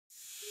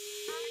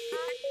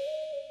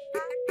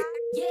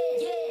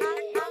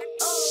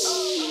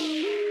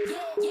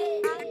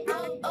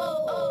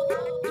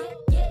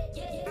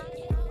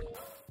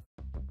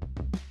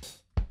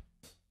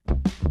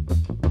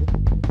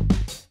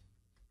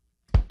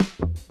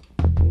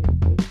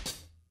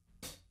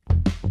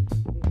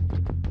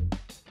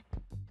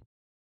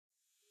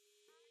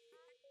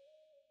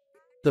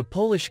The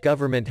Polish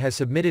government has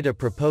submitted a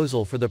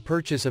proposal for the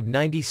purchase of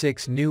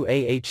 96 new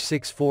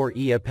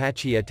AH-64E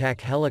Apache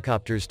attack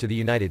helicopters to the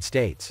United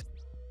States.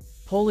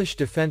 Polish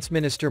Defense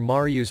Minister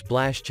Mariusz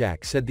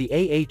Blaszczak said the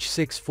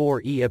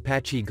AH-64E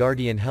Apache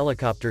Guardian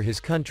helicopter his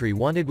country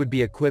wanted would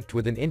be equipped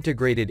with an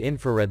integrated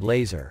infrared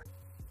laser.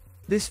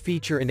 This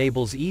feature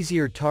enables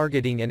easier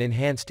targeting and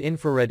enhanced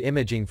infrared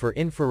imaging for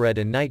infrared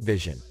and night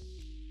vision.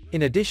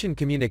 In addition,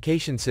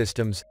 communication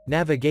systems,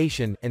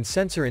 navigation, and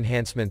sensor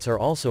enhancements are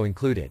also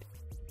included.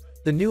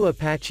 The new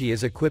Apache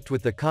is equipped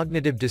with the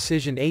Cognitive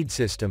Decision Aid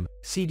System,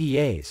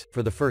 CDAS,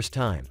 for the first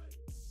time.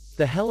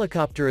 The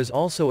helicopter is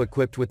also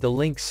equipped with the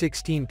Link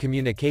 16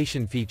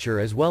 communication feature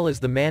as well as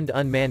the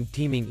Manned-Unmanned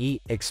Teaming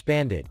E,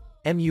 expanded,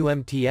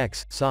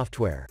 MUMT-X,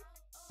 software.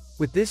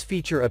 With this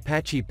feature,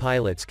 Apache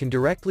pilots can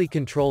directly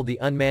control the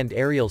Unmanned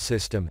Aerial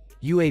System,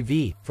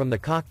 UAV, from the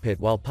cockpit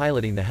while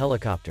piloting the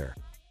helicopter.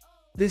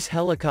 This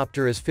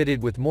helicopter is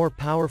fitted with more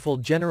powerful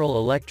General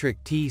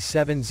Electric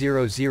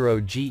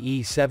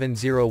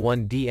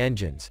T700GE701D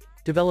engines,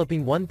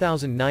 developing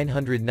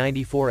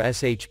 1994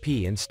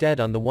 shp instead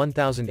on the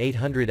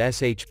 1800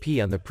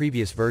 shp on the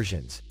previous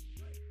versions.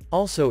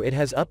 Also, it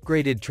has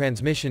upgraded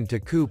transmission to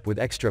coupe with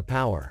extra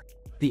power.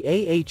 The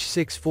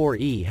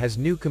AH-64E has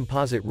new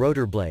composite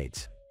rotor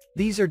blades.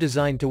 These are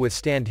designed to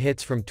withstand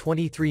hits from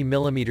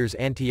 23mm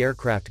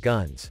anti-aircraft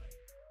guns.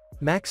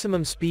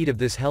 Maximum speed of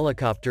this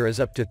helicopter is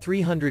up to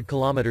 300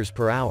 km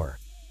per hour.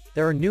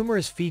 There are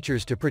numerous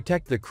features to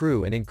protect the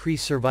crew and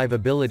increase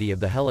survivability of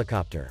the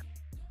helicopter.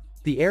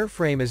 The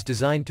airframe is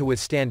designed to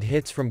withstand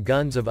hits from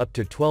guns of up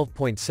to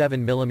 12.7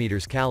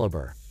 mm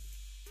caliber.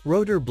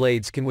 Rotor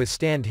blades can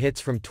withstand hits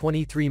from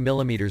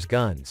 23mm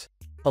guns.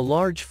 A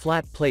large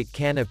flat plate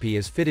canopy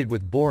is fitted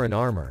with boron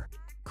armor.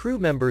 Crew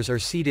members are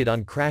seated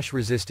on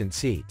crash-resistant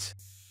seats.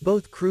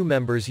 Both crew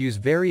members use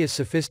various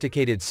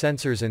sophisticated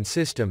sensors and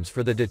systems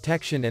for the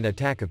detection and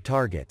attack of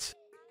targets.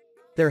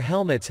 Their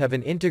helmets have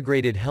an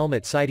integrated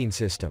helmet sighting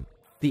system.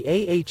 The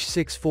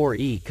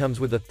AH-64E comes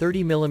with a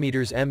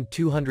 30mm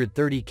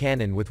M230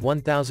 cannon with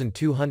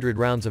 1,200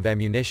 rounds of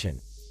ammunition.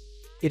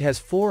 It has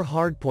 4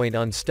 hardpoint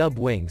on stub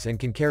wings and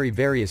can carry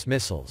various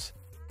missiles.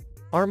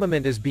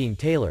 Armament is being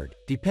tailored,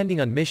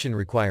 depending on mission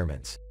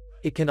requirements.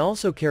 It can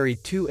also carry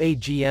 2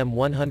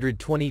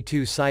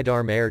 AGM-122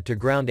 sidearm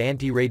air-to-ground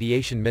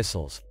anti-radiation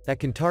missiles, that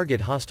can target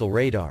hostile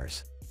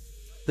radars.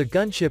 The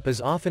gunship is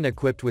often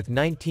equipped with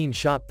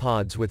 19-shot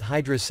pods with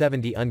Hydra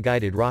 70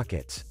 unguided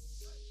rockets.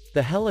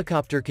 The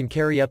helicopter can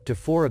carry up to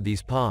 4 of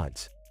these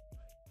pods.